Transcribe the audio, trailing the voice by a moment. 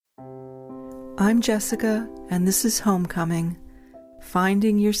I'm Jessica, and this is Homecoming,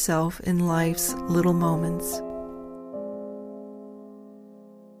 finding yourself in life's little moments.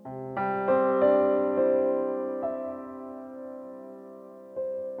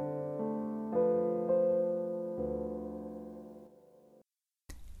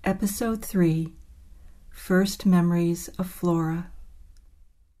 Episode 3, First Memories of Flora.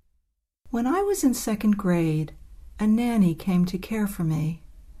 When I was in second grade, a nanny came to care for me.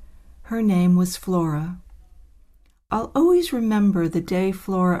 Her name was Flora. I'll always remember the day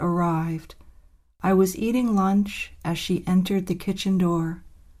Flora arrived. I was eating lunch as she entered the kitchen door.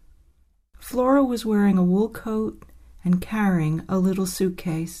 Flora was wearing a wool coat and carrying a little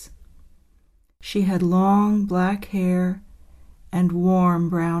suitcase. She had long black hair and warm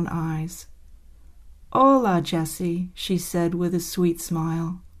brown eyes. "Hola, Jessie," she said with a sweet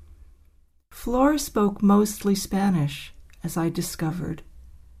smile. Flora spoke mostly Spanish, as I discovered.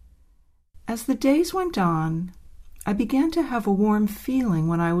 As the days went on, I began to have a warm feeling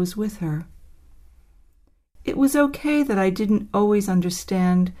when I was with her. It was okay that I didn't always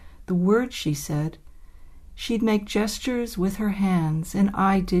understand the words she said. She'd make gestures with her hands, and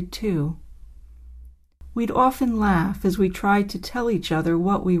I did too. We'd often laugh as we tried to tell each other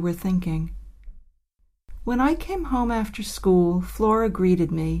what we were thinking. When I came home after school, Flora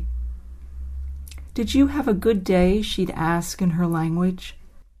greeted me. "Did you have a good day?" she'd ask in her language.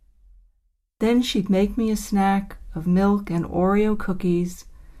 Then she'd make me a snack of milk and Oreo cookies.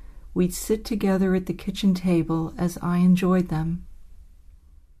 We'd sit together at the kitchen table as I enjoyed them.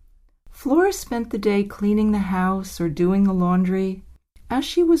 Flora spent the day cleaning the house or doing the laundry. As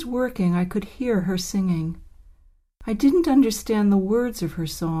she was working, I could hear her singing. I didn't understand the words of her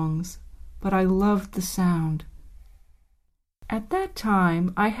songs, but I loved the sound. At that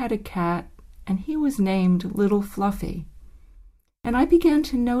time, I had a cat, and he was named Little Fluffy. And I began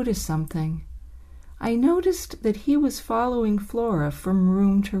to notice something. I noticed that he was following Flora from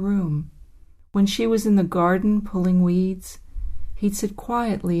room to room. When she was in the garden pulling weeds, he'd sit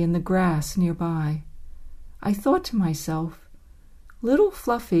quietly in the grass nearby. I thought to myself, Little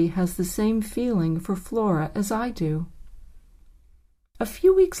Fluffy has the same feeling for Flora as I do. A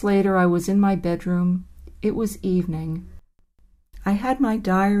few weeks later, I was in my bedroom. It was evening. I had my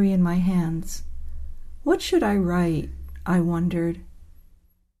diary in my hands. What should I write? I wondered.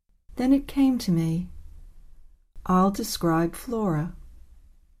 Then it came to me. I'll describe Flora.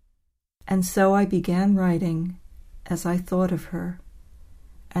 And so I began writing as I thought of her,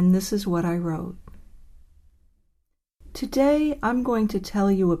 and this is what I wrote. Today I'm going to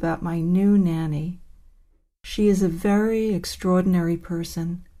tell you about my new nanny. She is a very extraordinary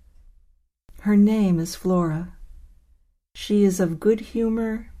person. Her name is Flora. She is of good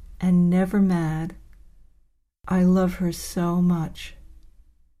humor and never mad. I love her so much.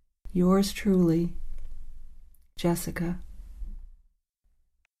 Yours truly, Jessica.